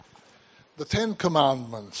The Ten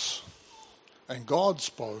Commandments. And God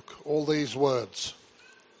spoke all these words.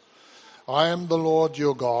 I am the Lord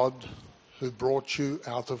your God who brought you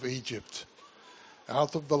out of Egypt,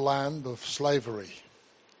 out of the land of slavery.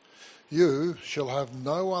 You shall have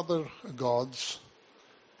no other gods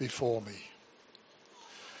before me.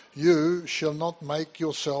 You shall not make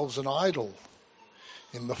yourselves an idol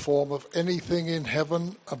in the form of anything in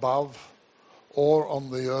heaven above, or on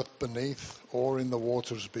the earth beneath, or in the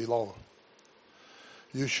waters below.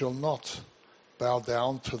 You shall not bow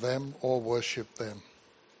down to them or worship them.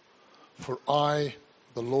 For I,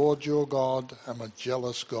 the Lord your God, am a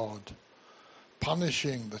jealous God,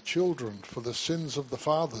 punishing the children for the sins of the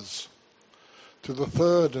fathers, to the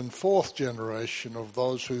third and fourth generation of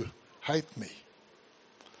those who hate me,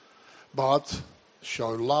 but show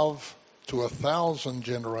love to 1,000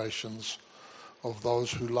 generations of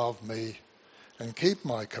those who love me and keep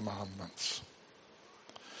my commandments.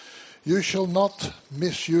 You shall not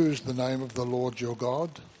misuse the name of the Lord your God,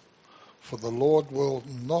 for the Lord will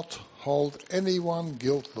not hold anyone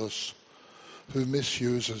guiltless who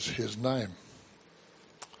misuses his name.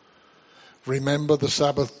 Remember the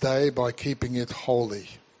Sabbath day by keeping it holy.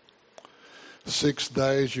 6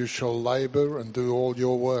 days you shall labor and do all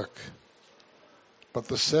your work, but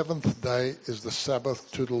the seventh day is the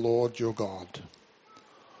Sabbath to the Lord your God.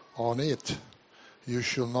 On it you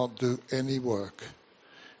shall not do any work,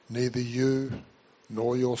 neither you,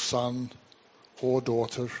 nor your son or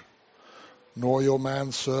daughter, nor your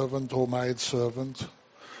manservant or maidservant,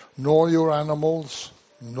 nor your animals,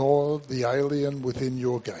 nor the alien within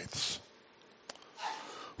your gates.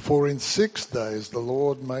 For in 6 days the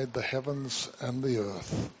Lord made the heavens and the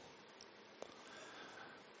earth,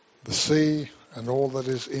 the sea and all that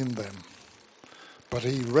is in them, but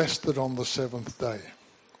he rested on the seventh day.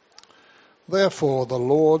 Therefore the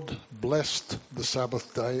Lord blessed the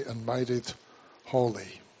Sabbath day and made it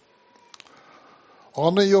holy.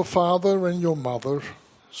 Honor your father and your mother,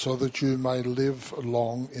 so that you may live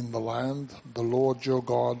long in the land the Lord your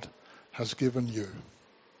God has given you.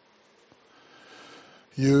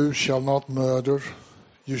 You shall not murder,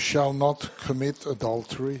 you shall not commit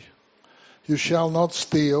adultery, you shall not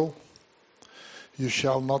steal, you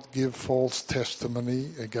shall not give false testimony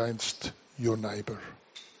against your neighbor.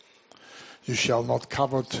 You shall not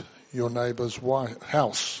covet your neighbor's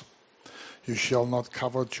house. You shall not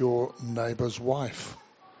covet your neighbor's wife,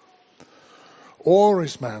 or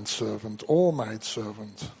his manservant or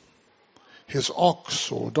maidservant, his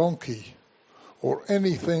ox or donkey, or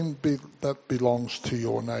anything that belongs to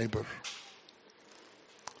your neighbor.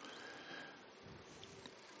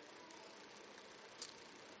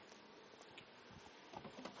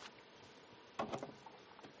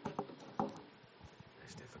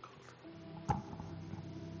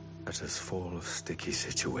 It is full of sticky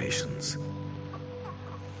situations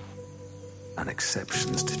and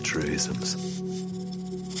exceptions to truisms.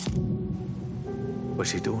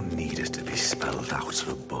 But you don't need it to be spelled out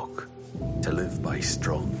in a book to live by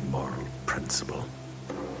strong moral principle.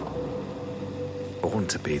 I want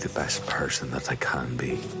to be the best person that I can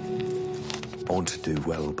be. I want to do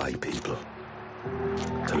well by people,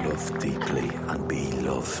 to love deeply and be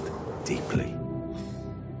loved deeply.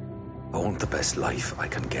 I want the best life I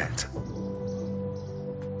can get.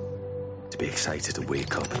 To be excited to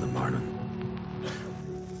wake up in the morning.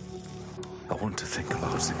 I want to think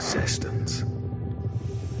about existence.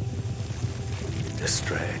 To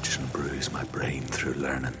stretch and bruise my brain through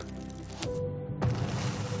learning.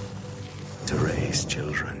 To raise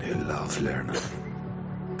children who love learning,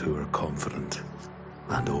 who are confident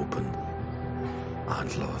and open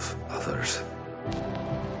and love others.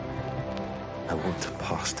 I want to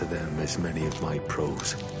pass to them as many of my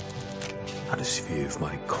pros and as few of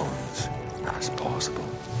my cons as possible.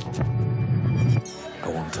 I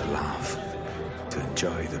want to laugh, to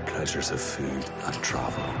enjoy the pleasures of food and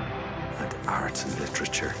travel and art and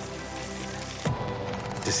literature,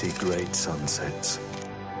 to see great sunsets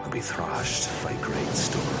and be thrashed by great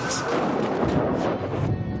storms.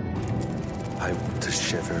 I want to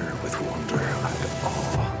shiver with wonder and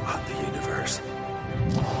awe at the universe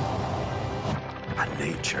and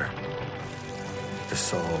nature, to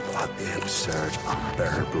sob at the absurd,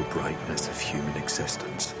 unbearable brightness of human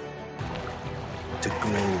existence, to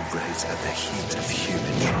glow red at the heat of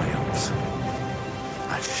human triumphs,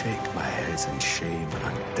 and shake my head in shame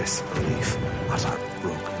and disbelief at our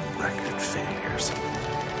broken record failures.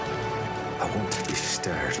 I want to be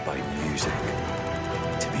stirred by music,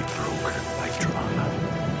 to be broken by drama.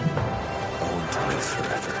 I want to live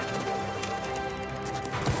forever.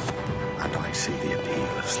 And I see the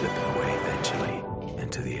appeal of slipping away eventually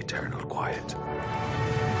into the eternal quiet.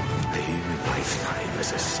 The human lifetime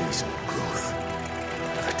is a seasonal growth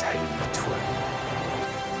of a tiny twig,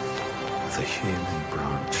 the human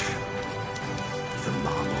branch, the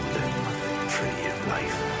mammal limb of the tree of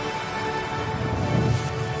life.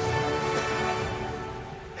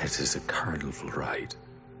 It is a carnival ride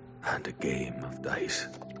and a game of dice.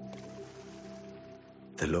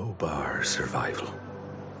 The low bar is survival.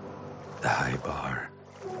 The high bar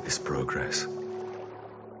is progress.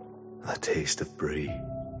 The taste of brie,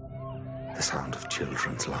 the sound of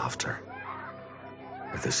children's laughter,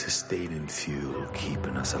 or the sustaining fuel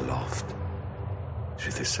keeping us aloft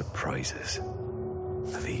through the surprises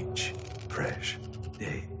of each fresh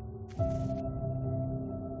day.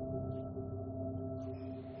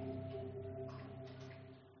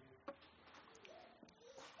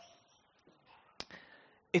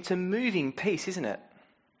 It's a moving piece, isn't it?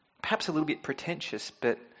 Perhaps a little bit pretentious,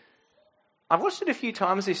 but I've watched it a few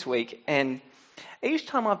times this week, and each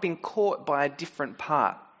time I've been caught by a different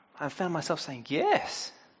part, I've found myself saying,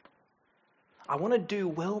 yes, I want to do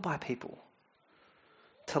well by people,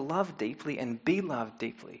 to love deeply and be loved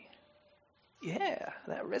deeply. Yeah,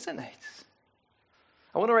 that resonates.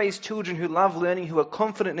 I want to raise children who love learning, who are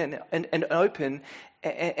confident and open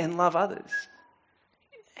and love others.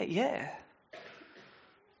 Yeah.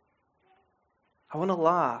 I want to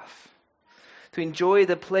laugh, to enjoy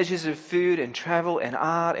the pleasures of food and travel and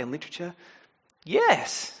art and literature.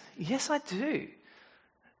 Yes, I do.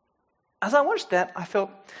 As I watched that, I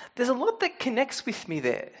felt there's a lot that connects with me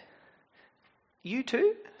there. You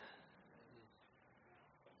too?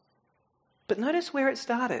 But notice where it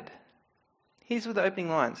started. Here's with the opening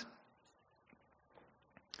lines.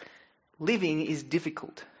 Living is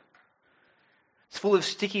difficult. It's full of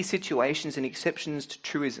sticky situations and exceptions to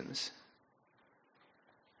truisms.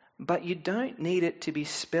 But you don't need it to be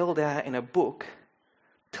spelled out in a book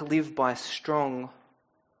to live by strong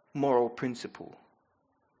moral principle.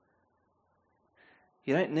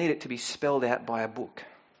 You don't need it to be spelled out by a book.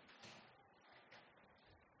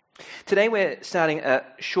 Today we're starting a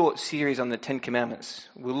short series on the Ten Commandments.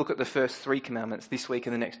 We'll look at the first 3 commandments this week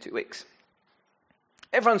and the next 2 weeks.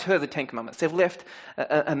 Everyone's heard of the Ten Commandments. They've left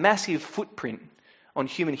a massive footprint on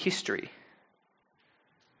human history.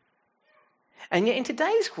 And yet in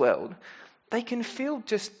today's world, they can feel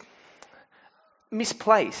just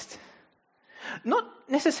misplaced. Not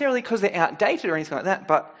necessarily because they're outdated or anything like that,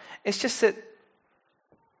 but it's just that,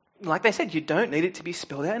 like they said, you don't need it to be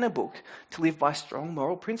spelled out in a book to live by strong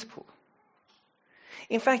moral principle.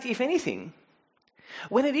 In fact, if anything,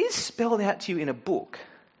 when it is spelled out to you in a book,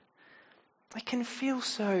 they can feel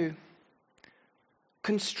so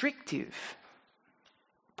constrictive,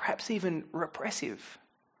 perhaps even repressive.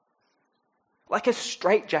 Like a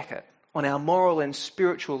straitjacket on our moral and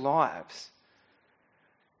spiritual lives.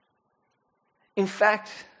 In fact,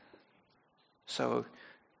 so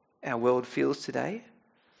our world feels today,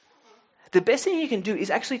 the best thing you can do is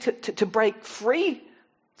actually to break free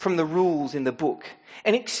from the rules in the book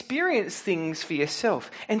and experience things for yourself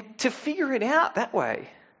and to figure it out that way.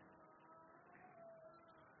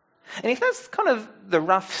 And if that's kind of the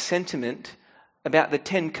rough sentiment about the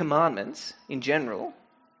 10 Commandments in general,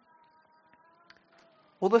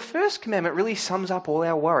 well, the first commandment really sums up all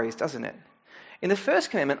our worries, doesn't it? In the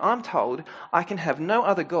first commandment, I'm told I can have no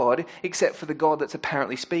other God except for the God that's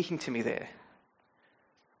apparently speaking to me there.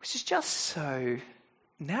 Which is just so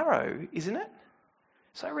narrow, isn't it?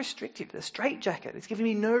 So restrictive. The straitjacket. It's giving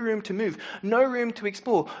me no room to move, no room to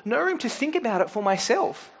explore, no room to think about it for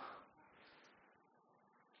myself.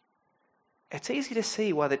 It's easy to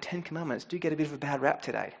see why the 10 Commandments do get a bit of a bad rap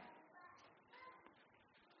today.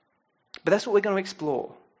 But that's what we're going to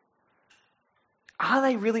explore. Are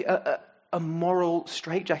they really a moral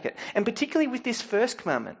straitjacket? And particularly with this first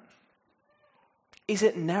commandment, is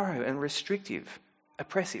it narrow and restrictive,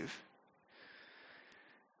 oppressive?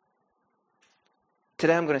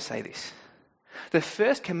 Today I'm going to say this. The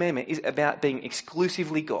first commandment is about being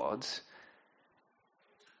exclusively God's,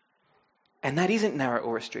 and that isn't narrow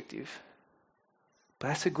or restrictive, but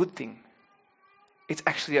that's a good thing. It's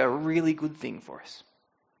actually a really good thing for us.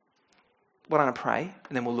 Why don't I pray,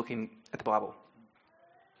 and then we'll look at the Bible.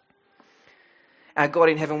 Our God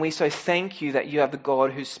in heaven, we so thank you that you are the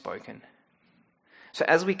God who's spoken. So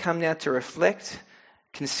as we come now to reflect,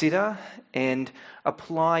 consider, and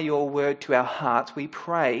apply your word to our hearts, we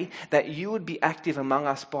pray that you would be active among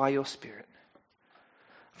us by your Spirit.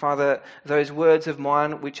 Father, those words of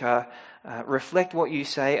mine which are reflect what you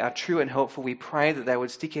say are true and helpful. We pray that they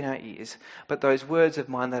would stick in our ears. But those words of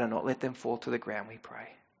mine that are not, let them fall to the ground, we pray.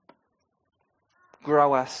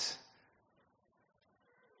 Grow us,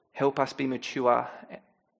 help us be mature,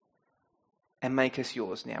 and make us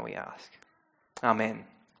yours now, we ask. Amen.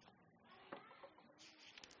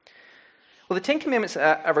 Well, the Ten Commandments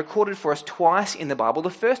are recorded for us twice in the Bible. The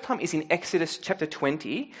first time is in Exodus chapter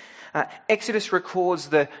 20. Exodus records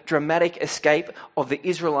the dramatic escape of the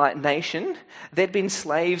Israelite nation. They'd been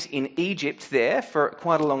slaves in Egypt there for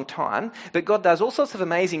quite a long time, but God does all sorts of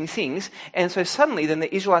amazing things, and so suddenly then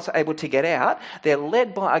the Israelites are able to get out. They're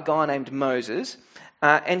led by a guy named Moses,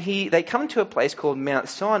 and they come to a place called Mount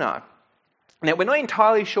Sinai. Now, we're not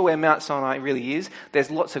entirely sure where Mount Sinai really is.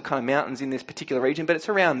 There's lots of kind of mountains in this particular region, but it's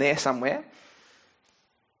around there somewhere.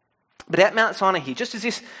 But at Mount Sinai here, just as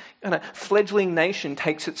this kind of fledgling nation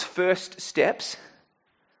takes its first steps,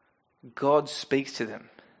 God speaks to them.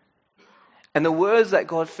 And the words that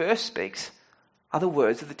God first speaks are the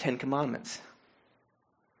words of the Ten Commandments.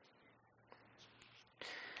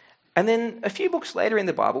 And then a few books later in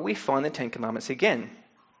the Bible, we find the Ten Commandments again.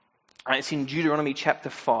 And it's in Deuteronomy chapter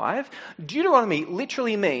 5. Deuteronomy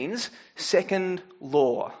literally means second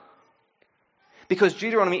law. Because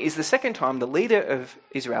Deuteronomy is the second time the leader of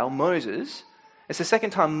Israel, Moses, it's the second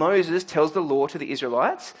time Moses tells the law to the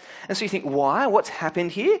Israelites. And so you think, why? What's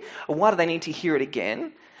happened here? Or why do they need to hear it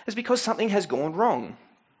again? It's because something has gone wrong.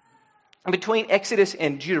 And between Exodus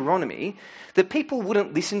and Deuteronomy, the people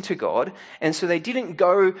wouldn't listen to God, and so they didn't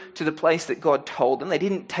go to the place that God told them. They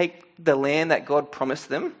didn't take the land that God promised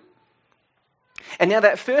them. And now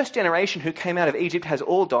that first generation who came out of Egypt has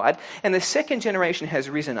all died, and the second generation has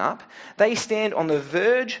risen up. They stand on the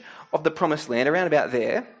verge of the promised land, around about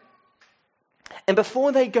there. And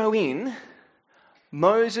before they go in,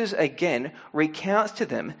 Moses again recounts to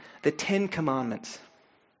them the Ten Commandments.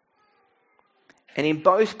 And in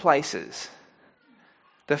both places,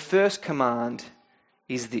 the first command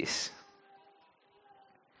is this: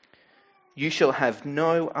 you shall have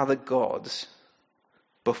no other gods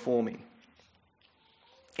before me.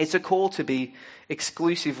 It's a call to be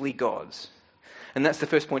exclusively God's. And that's the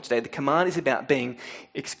first point today. The command is about being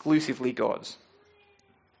exclusively God's.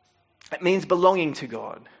 It means belonging to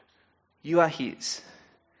God. You are His,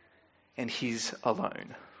 and His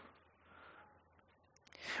alone.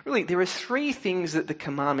 Really, there are three things that the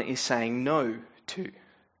commandment is saying no to.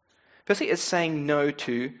 Firstly, it's saying no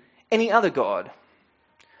to any other God.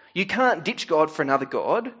 You can't ditch God for another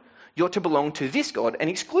God. You're to belong to this God and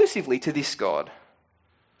exclusively to this God.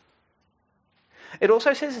 It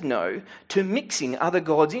also says no to mixing other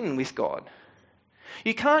gods in with God.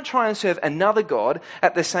 You can't try and serve another God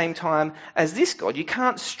at the same time as this God. You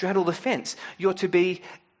can't straddle the fence. You're to be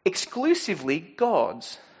exclusively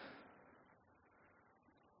God's.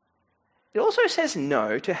 It also says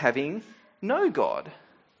no to having no God.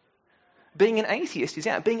 Being an atheist is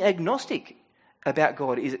out. Being agnostic about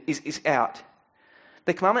God is out.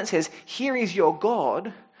 The commandment says, here is your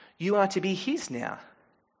God. You are to be His now.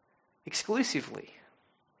 Exclusively.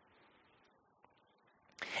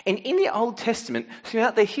 And in the Old Testament,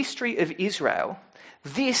 throughout the history of Israel,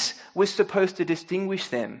 this was supposed to distinguish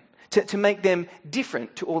them, to make them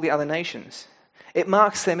different to all the other nations. It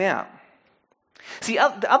marks them out. See,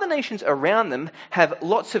 the other nations around them have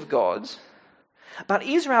lots of gods, but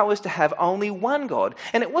Israel was to have only one God.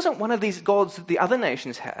 And it wasn't one of these gods that the other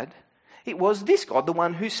nations had. It was this God, the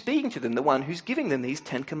one who's speaking to them, the one who's giving them these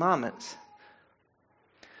 10 commandments.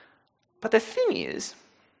 But the thing is,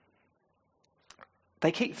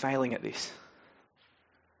 they keep failing at this.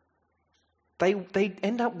 They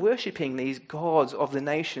end up worshipping these gods of the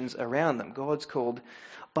nations around them, gods called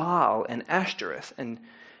Baal and Ashtoreth and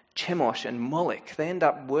Chemosh and Moloch. They end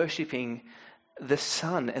up worshipping the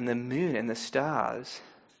sun and the moon and the stars.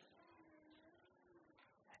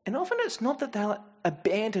 And often it's not that they'll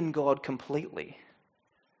abandon God completely.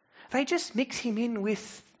 They just mix Him in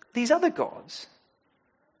with these other gods,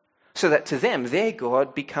 so that to them, their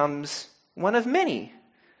God becomes one of many.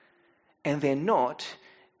 And they're not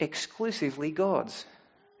exclusively God's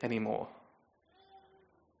anymore.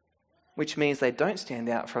 Which means they don't stand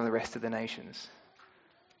out from the rest of the nations.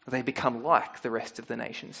 They become like the rest of the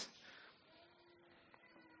nations.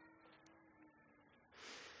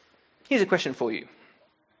 Here's a question for you.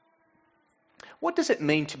 What does it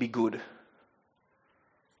mean to be good?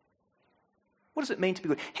 What does it mean to be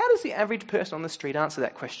good? How does the average person on the street answer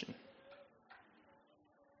that question?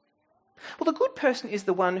 Well, the good person is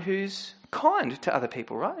the one who's kind to other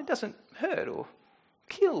people, right? It doesn't hurt or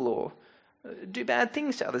kill or do bad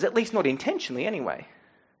things to others, at least not intentionally anyway.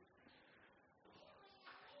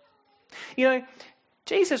 You know,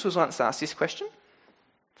 Jesus was once asked this question.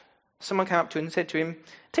 Someone came up to him and said to him,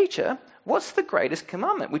 "Teacher, what's the greatest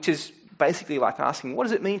commandment?" Which is basically like asking, what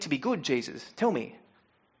does it mean to be good, Jesus? Tell me.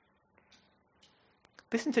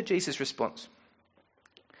 Listen to Jesus' response.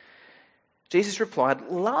 Jesus replied,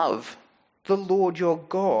 "Love the Lord your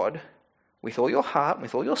God with all your heart,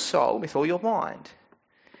 with all your soul, with all your mind.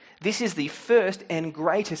 This is the first and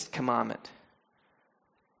greatest commandment.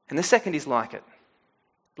 And the second is like it.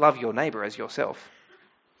 Love your neighbour as yourself.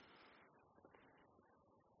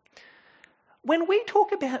 When we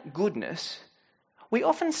talk about goodness, we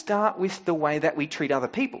often start with the way that we treat other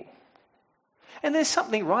people. And there's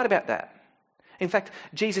something right about that. In fact,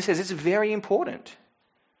 Jesus says it's very important.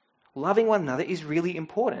 Loving one another is really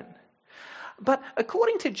important. But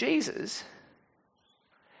according to Jesus,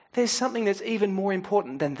 there's something that's even more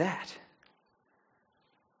important than that.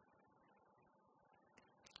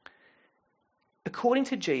 According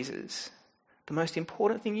to Jesus, the most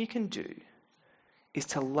important thing you can do is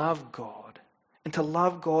to love God and to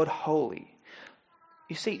love God wholly.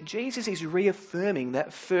 You see, Jesus is reaffirming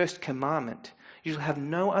that first commandment. You shall have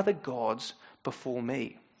no other gods before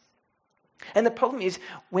me. And the problem is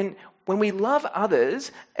when we love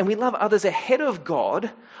others and we love others ahead of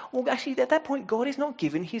God, well, actually at that point God is not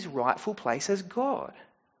given his rightful place as God.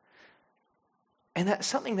 And that's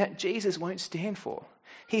something that Jesus won't stand for.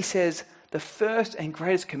 He says the first and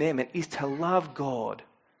greatest commandment is to love God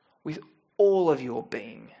with all of your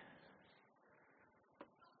being.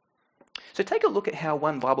 So take a look at how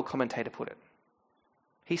one Bible commentator put it.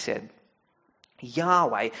 He said,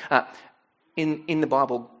 Yahweh, in the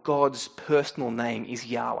Bible, God's personal name is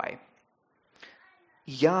Yahweh.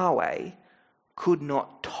 Yahweh could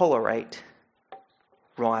not tolerate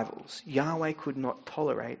rivals. Yahweh could not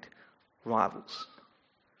tolerate rivals.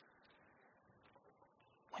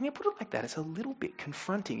 When you put it like that, it's a little bit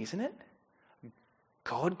confronting, isn't it?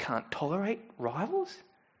 God can't tolerate rivals?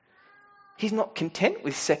 He's not content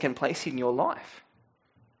with second place in your life.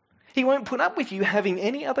 He won't put up with you having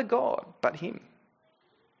any other God but him.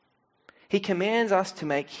 He commands us to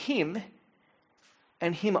make him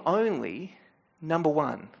and him only number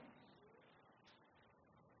one.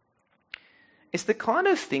 It's the kind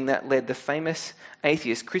of thing that led the famous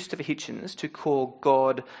atheist Christopher Hitchens to call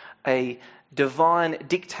God a divine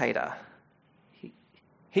dictator.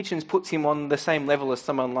 Hitchens puts him on the same level as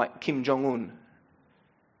someone like Kim Jong-un.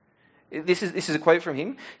 This is a quote from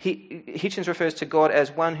him. Hitchens refers to God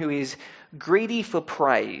as one who is greedy for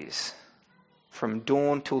praise from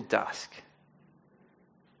dawn till dusk.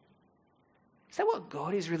 Is that what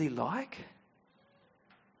God is really like?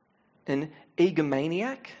 An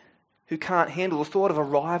egomaniac who can't handle the thought of a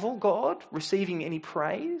rival God receiving any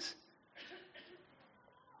praise?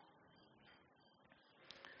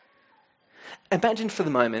 Imagine for the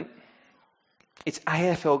moment, it's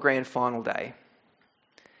AFL Grand Final day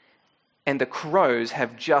and the Crows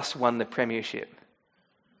have just won the premiership.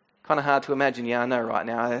 Kind of hard to imagine, yeah, I know right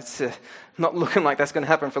now. It's not looking like that's going to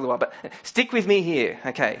happen for a little while, but stick with me here,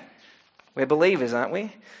 okay? We're believers, aren't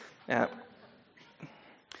we?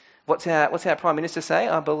 What's our Prime Minister say?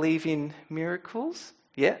 I believe in miracles?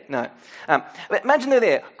 Yeah? No. But imagine they're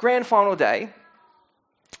there, Grand Final day.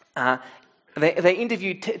 They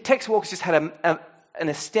interviewed, Tex Walker's just had an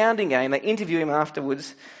astounding game. They interview him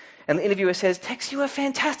afterwards, and the interviewer says, Tex, you were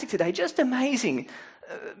fantastic today, just amazing.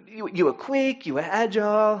 You were quick, you were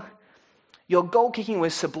agile, your goal kicking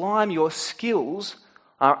was sublime, your skills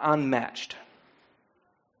are unmatched.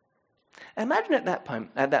 Imagine at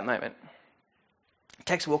that moment,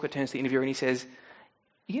 Tex Walker turns to the interviewer and he says,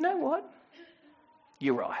 you know what?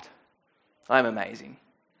 You're right. I'm amazing.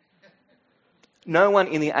 No one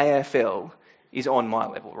in the AFL is on my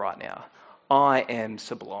level right now. I am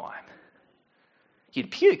sublime.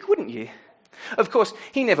 You'd puke, wouldn't you? Of course,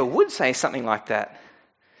 he never would say something like that.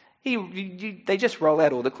 They just roll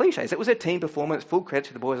out all the cliches. It was a team performance, full credit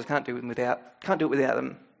to the boys. I can't do it without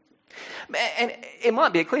them. And it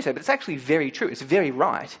might be a cliche, but it's actually very true. It's very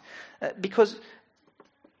right. Because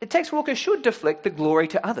Tex Walker should deflect the glory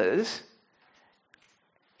to others.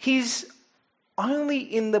 He's only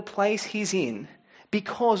in the place he's in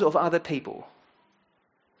because of other people.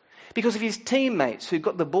 Because of his teammates who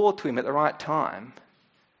got the ball to him at the right time.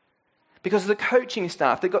 Because of the coaching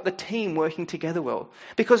staff that got the team working together well.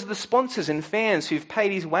 Because of the sponsors and fans who've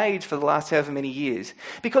paid his wage for the last however many years.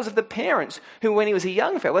 Because of the parents who, when he was a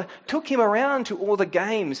young fella, took him around to all the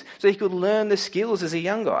games so he could learn the skills as a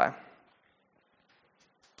young guy.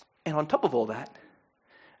 And on top of all that,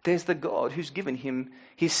 there's the God who's given him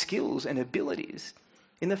his skills and abilities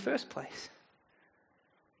in the first place.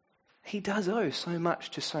 He does owe so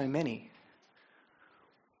much to so many.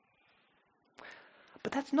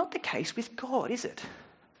 But that's not the case with God, is it?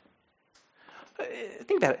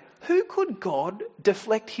 Think about it. Who could God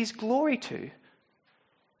deflect his glory to?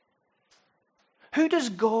 Who does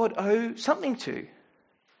God owe something to?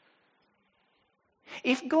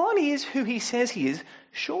 If God is who he says he is,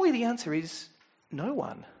 surely the answer is no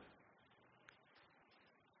one.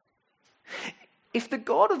 If the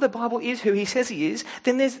God of the Bible is who he says he is,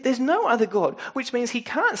 then there's no other God, which means he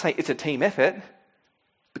can't say it's a team effort,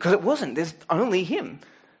 because it wasn't. There's only him.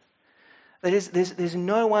 There's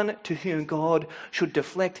no one to whom God should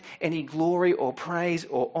deflect any glory or praise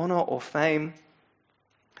or honour or fame.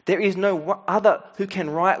 There is no other who can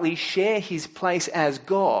rightly share his place as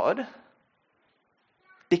God,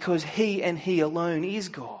 because he and he alone is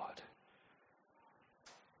God.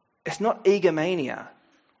 It's not egomania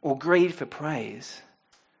or greed for praise.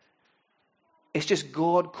 It's just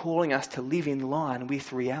God calling us to live in line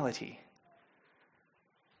with reality.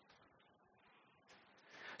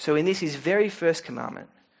 So in this his very first commandment,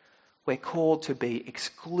 we're called to be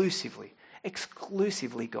exclusively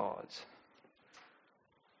God's.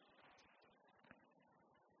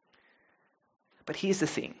 But here's the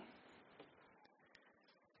thing.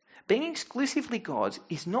 Being exclusively God's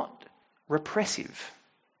is not repressive.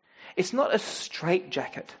 It's not a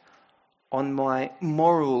straitjacket on my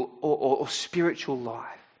moral or spiritual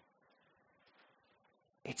life.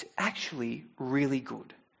 It's actually really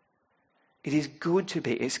good. It is good to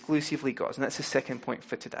be exclusively God's. And that's the second point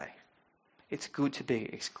for today. It's good to be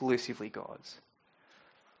exclusively God's.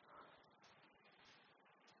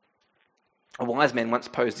 A wise man once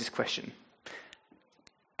posed this question.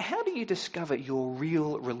 How do you discover your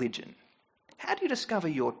real religion? How do you discover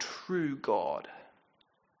your true God?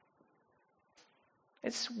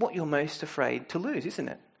 It's what you're most afraid to lose, isn't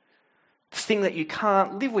it? The thing that you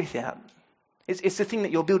can't live without. It's the thing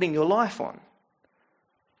that you're building your life on.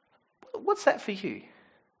 What's that for you?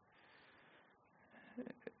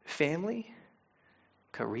 Family?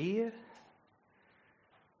 Career?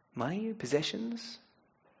 Money? Possessions?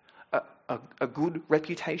 A good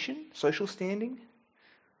reputation? Social standing?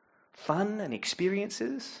 Fun and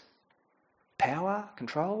experiences? Power?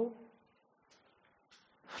 Control?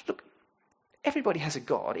 Look, everybody has a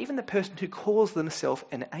God. Even the person who calls themselves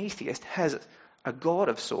an atheist has a God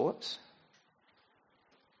of sorts.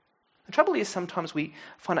 The trouble is sometimes we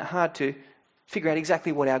find it hard to figure out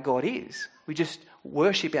exactly what our God is. We just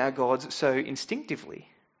worship our gods so instinctively.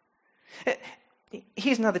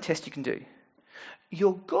 Here's another test you can do.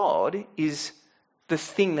 Your God is the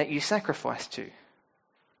thing that you sacrifice to.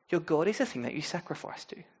 Your God is the thing that you sacrifice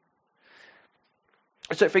to.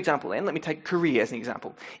 So, for example, then, let me take career as an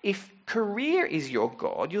example. If career is your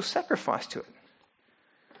God, you'll sacrifice to it.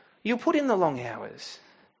 You'll put in the long hours,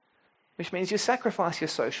 which means you sacrifice your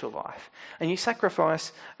social life, and you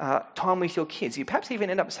sacrifice time with your kids. You perhaps even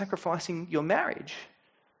end up sacrificing your marriage,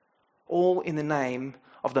 all in the name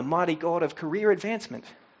of the mighty God of career advancement.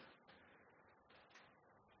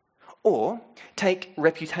 Or take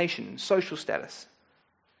reputation, social status.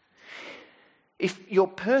 If your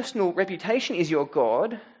personal reputation is your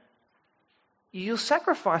God, you'll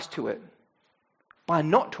sacrifice to it by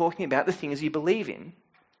not talking about the things you believe in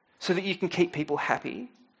so that you can keep people happy,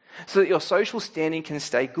 so that your social standing can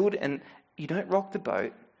stay good and you don't rock the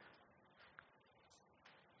boat.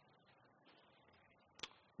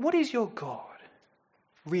 What is your God?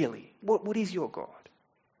 Really? What is your God?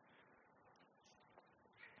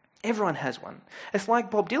 Everyone has one. It's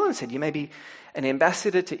like Bob Dylan said, you may be an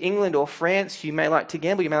ambassador to England or France, you may like to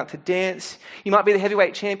gamble, you may like to dance, you might be the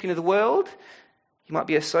heavyweight champion of the world, you might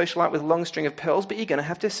be a socialite with a long string of pearls, but you're going to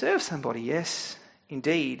have to serve somebody. Yes,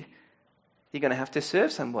 indeed. You're going to have to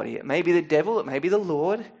serve somebody. It may be the devil, it may be the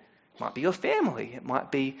Lord, it might be your family, it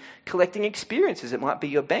might be collecting experiences, it might be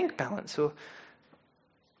your bank balance, or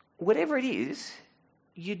whatever it is,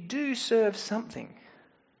 you do serve something.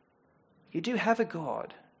 You do have a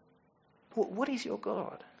God. What is your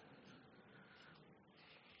God?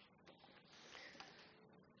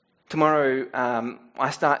 Tomorrow I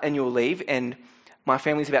start annual leave and my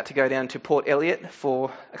family's about to go down to Port Elliot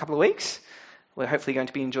for a couple of weeks. We're hopefully going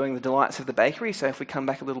to be enjoying the delights of the bakery, so if we come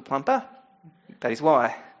back a little plumper, that is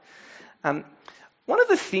why. One of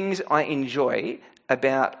the things I enjoy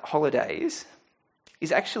about holidays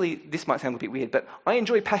is actually, this might sound a bit weird, but I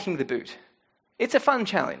enjoy packing the boot. It's a fun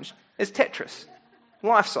challenge. It's Tetris,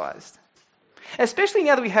 life-sized. Especially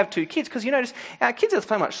now that we have 2 kids, because you notice our kids are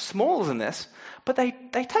so much smaller than this, but they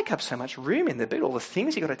take up so much room in the boot, all the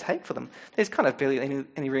things you've got to take for them. There's kind of barely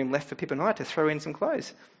any room left for Pip and I to throw in some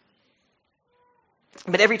clothes.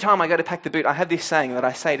 But every time I go to pack the boot, I have this saying that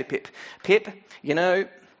I say to Pip, Pip, you know,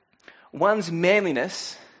 one's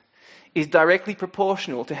manliness is directly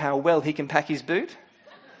proportional to how well he can pack his boot.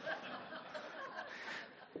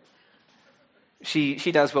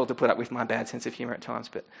 She does well to put up with my bad sense of humour at times,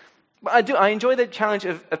 but I enjoy the challenge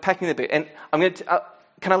of packing the boot. And I'm going to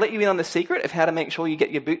Can I let you in on the secret of how to make sure you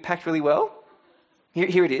get your boot packed really well?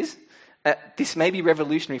 Here it is. This may be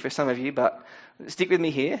revolutionary for some of you, but stick with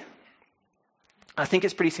me here. I think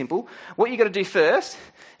it's pretty simple. What you've got to do first,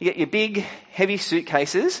 you get your big, heavy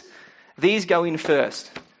suitcases. These go in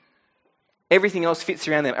first. Everything else fits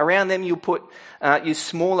around them. Around them, you'll put your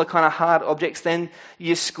smaller kind of hard objects, then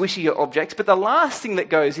your squishier objects. But the last thing that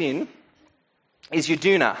goes in is your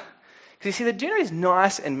doona. Because you see, the doona is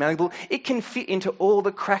nice and malleable. It can fit into all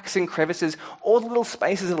the cracks and crevices, all the little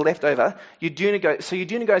spaces that are left over. So your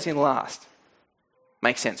doona goes in last.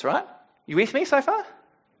 Makes sense, right? You with me so far?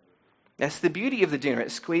 That's the beauty of the doona.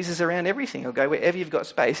 It squeezes around everything. It'll go wherever you've got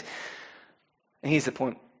space. And here's the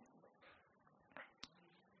point.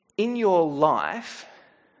 In your life,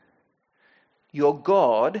 your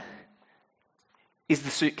God is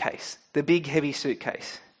the suitcase, the big, heavy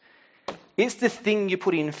suitcase. It's the thing you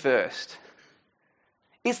put in first.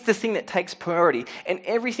 It's the thing that takes priority, and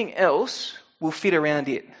everything else will fit around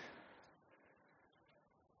it.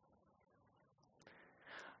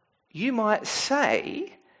 You might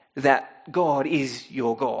say that God is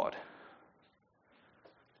your God.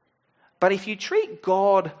 But if you treat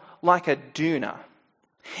God like a doona,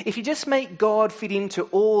 if you just make God fit into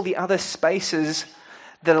all the other spaces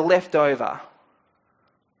that are left over,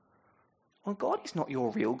 well, God is not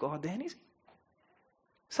your real God then, is he?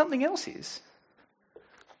 Something else is.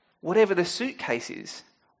 Whatever the suitcase is,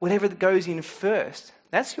 whatever that goes in first,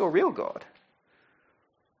 that's your real God.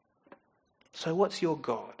 So what's your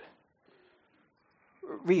God?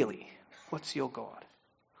 Really, what's your God?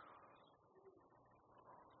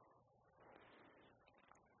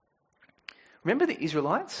 Remember the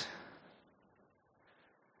Israelites?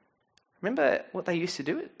 Remember what they used to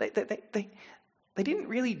do? They didn't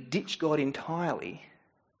really ditch God entirely.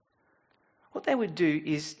 What they would do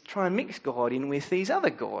is try and mix God in with these other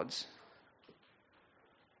gods.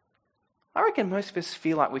 I reckon most of us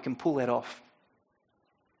feel like we can pull that off.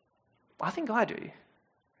 I think I do.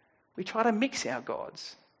 We try to mix our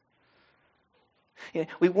gods.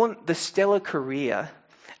 We want the stellar career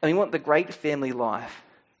and we want the great family life.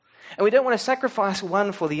 And we don't want to sacrifice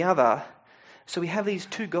one for the other. So we have these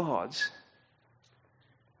two gods.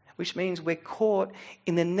 Which means we're caught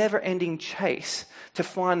in the never-ending chase to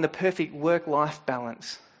find the perfect work-life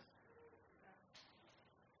balance.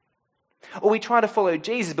 Or we try to follow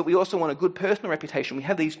Jesus, but we also want a good personal reputation. We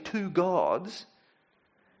have these two gods.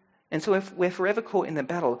 And so if we're forever caught in the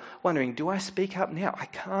battle, wondering, do I speak up now? I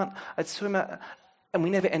can't. It's so much, and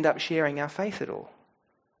we never end up sharing our faith at all.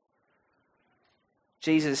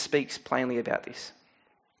 Jesus speaks plainly about this.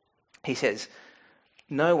 He says,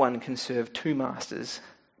 no one can serve two masters.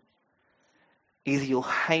 Either you'll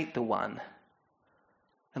hate the one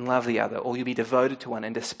and love the other, or you'll be devoted to one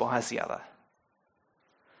and despise the other.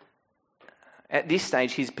 At this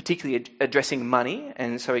stage, he's particularly addressing money,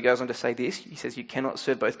 and so he goes on to say this. He says, you cannot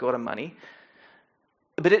serve both God and money.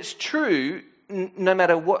 But it's true no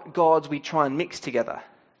matter what gods we try and mix together.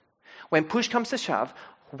 When push comes to shove,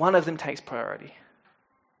 one of them takes priority.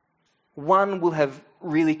 One will have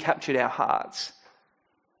really captured our hearts.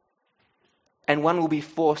 And one will be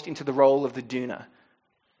forced into the role of the doona,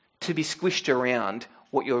 to be squished around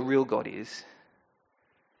what your real God is.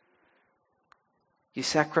 You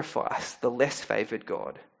sacrifice the less favoured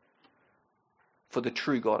God for the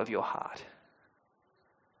true God of your heart.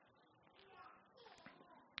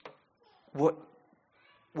 What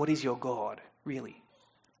is your God, really?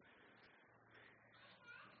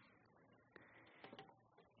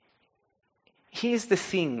 Here's the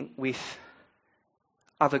thing with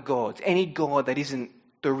other gods, any God that isn't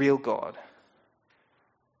the real God.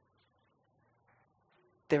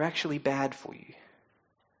 They're actually bad for you.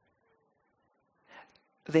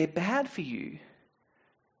 They're bad for you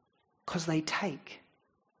because they take.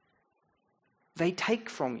 They take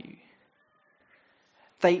from you.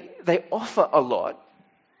 They offer a lot,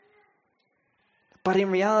 but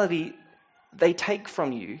in reality, they take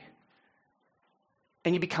from you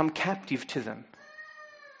and you become captive to them.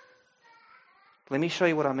 Let me show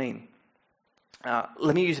you what I mean.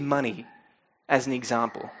 Let me use money as an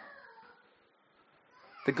example.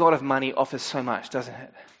 The God of money offers so much, doesn't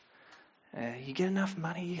it? You get enough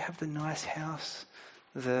money, you have the nice house,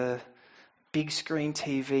 the big screen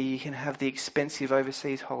TV, you can have the expensive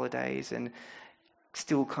overseas holidays and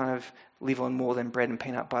still kind of live on more than bread and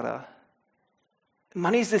peanut butter.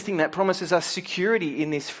 Money is the thing that promises us security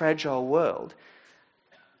in this fragile world,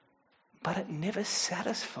 but it never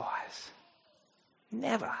satisfies.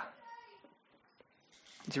 Never.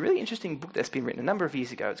 It's a really interesting book that's been written a number of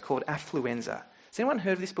years ago. It's called Affluenza. Has anyone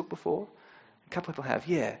heard of this book before? A couple of people have,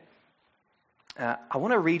 yeah. I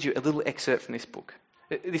want to read you a little excerpt from this book.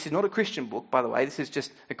 This is not a Christian book, by the way. This is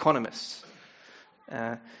just economists.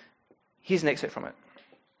 Here's an excerpt from it.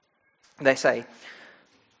 They say,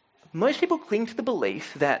 most people cling to the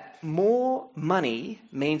belief that more money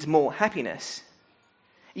means more happiness.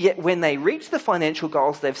 Yet when they reach the financial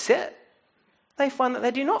goals they've set, they find that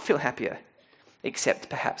they do not feel happier, except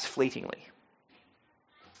perhaps fleetingly.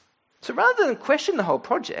 So rather than question the whole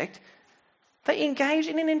project, they engage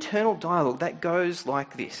in an internal dialogue that goes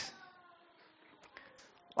like this.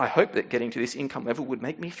 I hope that getting to this income level would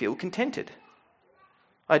make me feel contented.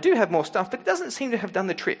 I do have more stuff, but it doesn't seem to have done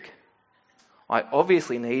the trick. I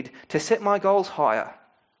obviously need to set my goals higher.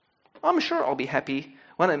 I'm sure I'll be happy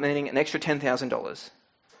when I'm earning an extra $10,000.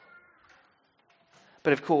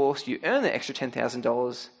 But of course, you earn the extra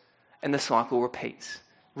 $10,000 and the cycle repeats.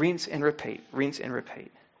 Rinse and repeat, rinse and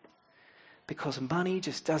repeat. Because money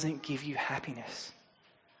just doesn't give you happiness.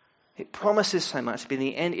 It promises so much, but in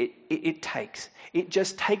the end, it takes. It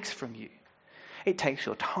just takes from you. It takes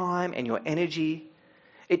your time and your energy.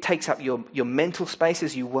 It takes up your mental space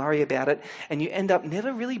as you worry about it, and you end up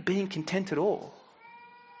never really being content at all.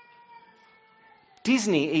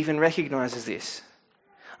 Disney even recognises this.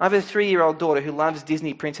 I have a 3-year-old daughter who loves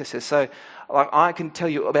Disney princesses, so I can tell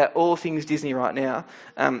you about all things Disney right now.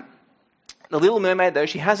 The Little Mermaid, though,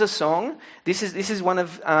 she has a song. This is one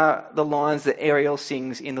of the lines that Ariel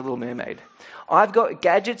sings in The Little Mermaid. I've got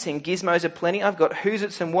gadgets and gizmos aplenty. I've got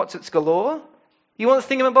who's-its and what's-its galore. You want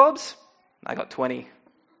the thingamabobs? I got 20.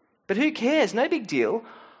 But who cares? No big deal.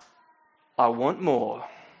 I want more.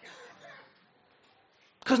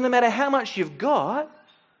 Because no matter how much you've got,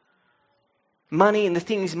 money and the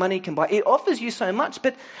things money can buy, it offers you so much,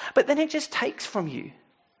 but then it just takes from you.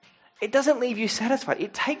 It doesn't leave you satisfied.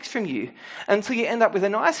 It takes from you until you end up with a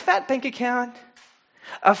nice fat bank account,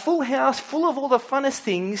 a full house full of all the funnest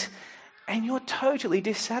things, and you're totally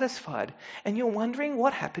dissatisfied. And you're wondering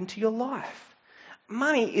what happened to your life.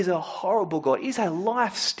 Money is a horrible God. It is a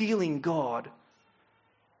life-stealing God.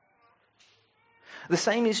 The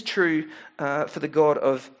same is true for the God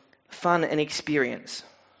of fun and experience.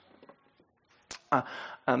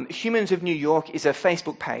 Humans of New York is a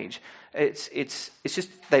Facebook page. It's just,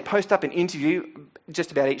 they post up an interview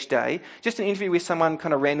just about each day, just an interview with someone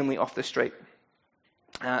kind of randomly off the street.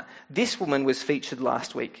 This woman was featured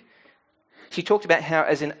last week. She talked about how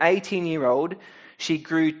as an 18-year-old, she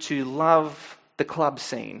grew to love the club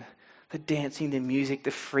scene, the dancing, the music, the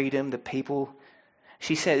freedom, the people.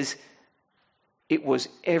 She says, it was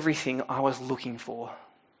everything I was looking for.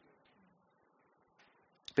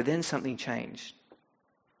 But then something changed.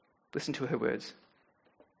 Listen to her words.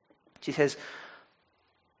 She says,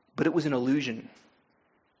 but it was an illusion.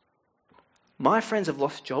 My friends have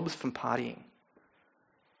lost jobs from partying.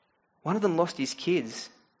 One of them lost his kids.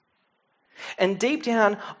 And deep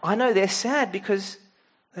down, I know they're sad because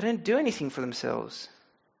they don't do anything for themselves.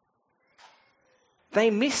 They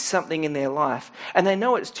miss something in their life and they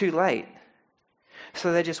know it's too late.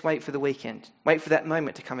 So they just wait for the weekend, wait for that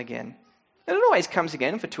moment to come again. And it always comes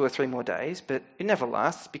again for 2 or 3 more days, but it never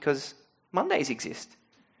lasts because Mondays exist.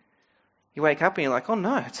 You wake up and you're like, oh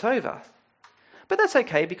no, it's over. But that's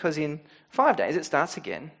okay because in 5 days it starts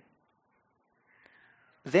again.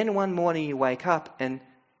 Then one morning you wake up and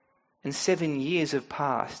 7 years have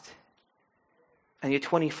passed. And you're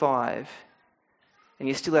 25 and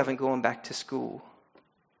you still haven't gone back to school.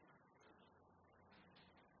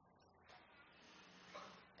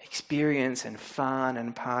 Experience and fun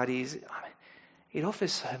and parties, it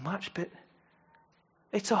offers so much, but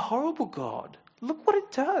it's a horrible God. Look what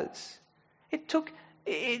it does. It took,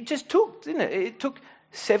 didn't it? It took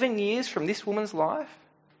 7 years from this woman's life.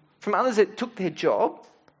 From others, it took their job.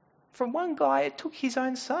 From one guy, it took his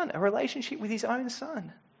own son, a relationship with his own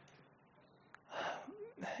son.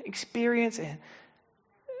 Experience and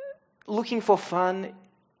looking for fun,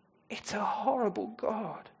 it's a horrible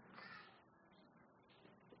God.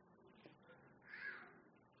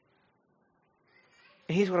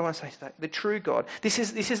 And here's what I want to say today. The true God. This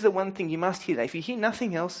is the one thing you must hear today. If you hear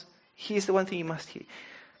nothing else, here's the one thing you must hear.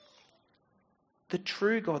 The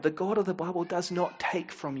true God, the God of the Bible, does not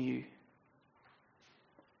take from you.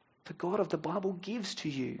 The God of the Bible gives to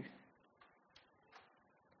you.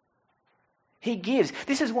 He gives.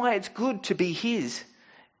 This is why it's good to be his.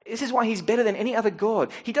 This is why he's better than any other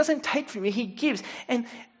God. He doesn't take from you, he gives. And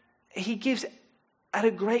he gives at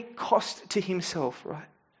a great cost to himself, right?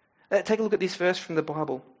 Take a look at this verse from the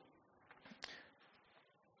Bible. It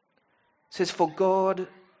says, for God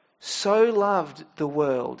so loved the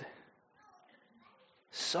world,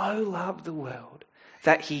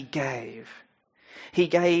 that he gave. He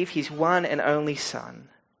gave his one and only Son,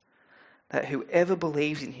 that whoever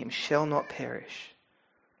believes in him shall not perish,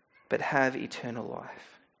 but have eternal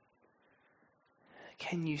life.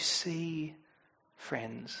 Can you see,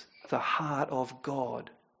 friends, the heart of God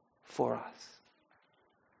for us?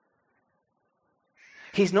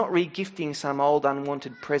 He's not regifting some old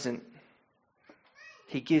unwanted present.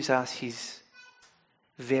 He gives us his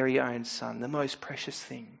very own Son, the most precious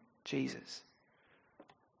thing, Jesus,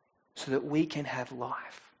 so that we can have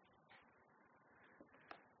life.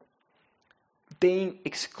 Being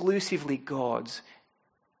exclusively God's,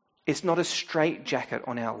 it's not a straitjacket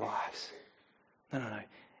on our lives. No.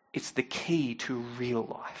 It's the key to real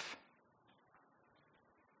life.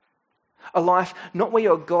 A life not where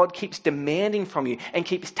your God keeps demanding from you and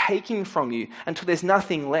keeps taking from you until there's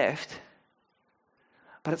nothing left,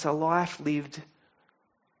 but it's a life lived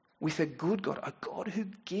with a good God, a God who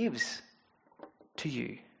gives to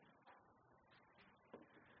you.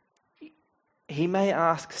 He may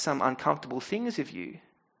ask some uncomfortable things of you,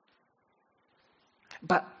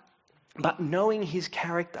 but knowing his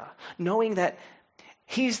character, knowing that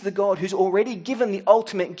he's the God who's already given the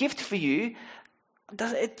ultimate gift for you,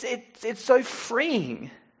 it's so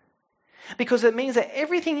freeing. Because it means that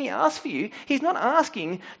everything he asks for you, he's not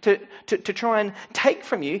asking to try and take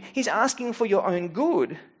from you. He's asking for your own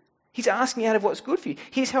good. He's asking out of what's good for you.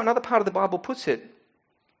 Here's how another part of the Bible puts it.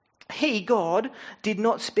 He, God, did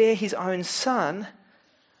not spare his own Son,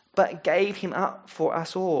 but gave him up for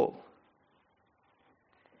us all.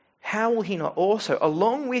 How will he not also,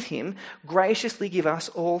 along with him, graciously give us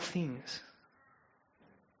all things?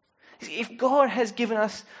 If God has given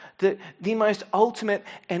us the most ultimate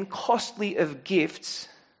and costly of gifts,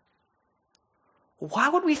 why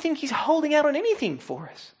would we think he's holding out on anything for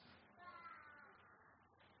us?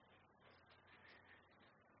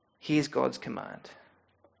 Here's God's command.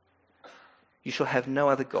 You shall have no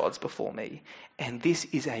other gods before me. And this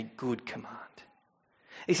is a good command.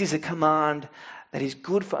 This is a command that is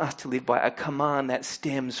good for us to live by, a command that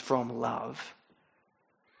stems from love.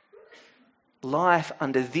 Life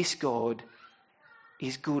under this God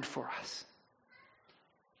is good for us.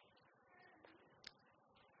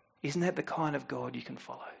 Isn't that the kind of God you can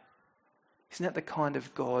follow? Isn't that the kind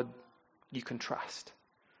of God you can trust?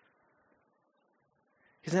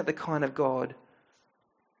 Isn't that the kind of God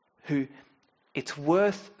who it's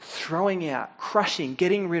worth throwing out, crushing,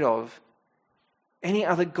 getting rid of any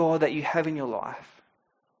other God that you have in your life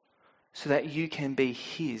so that you can be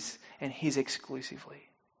his and his exclusively?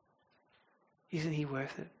 Isn't he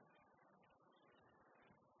worth it?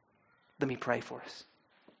 Let me pray for us.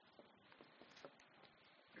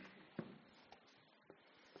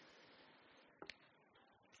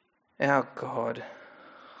 Our God,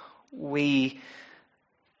 we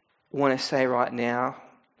want to say right now,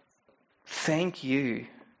 thank you.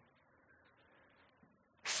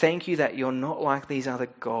 Thank you that you're not like these other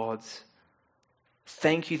gods.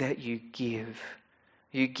 Thank you that you give.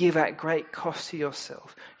 You give at great cost to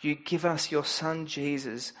yourself. You give us your Son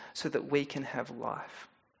Jesus so that we can have life.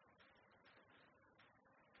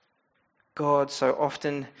 God, so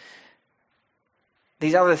often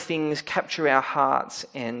these other things capture our hearts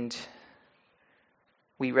and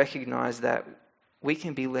we recognize that we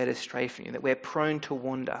can be led astray from you, that we're prone to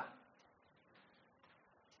wander.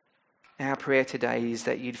 Our prayer today is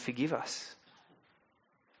that you'd forgive us.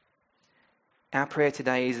 Our prayer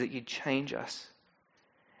today is that you'd change us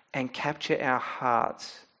and capture our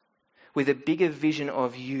hearts with a bigger vision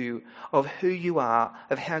of you, of who you are,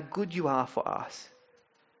 of how good you are for us.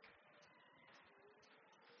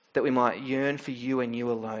 That we might yearn for you and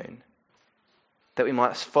you alone. That we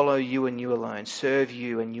might follow you and you alone, serve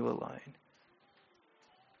you and you alone.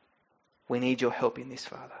 We need your help in this,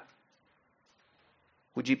 Father.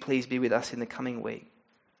 Would you please be with us in the coming week?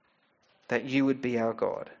 That you would be our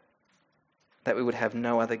God. That we would have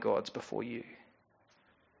no other gods before you.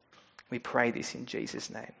 We pray this in Jesus'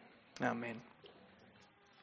 name. Amen.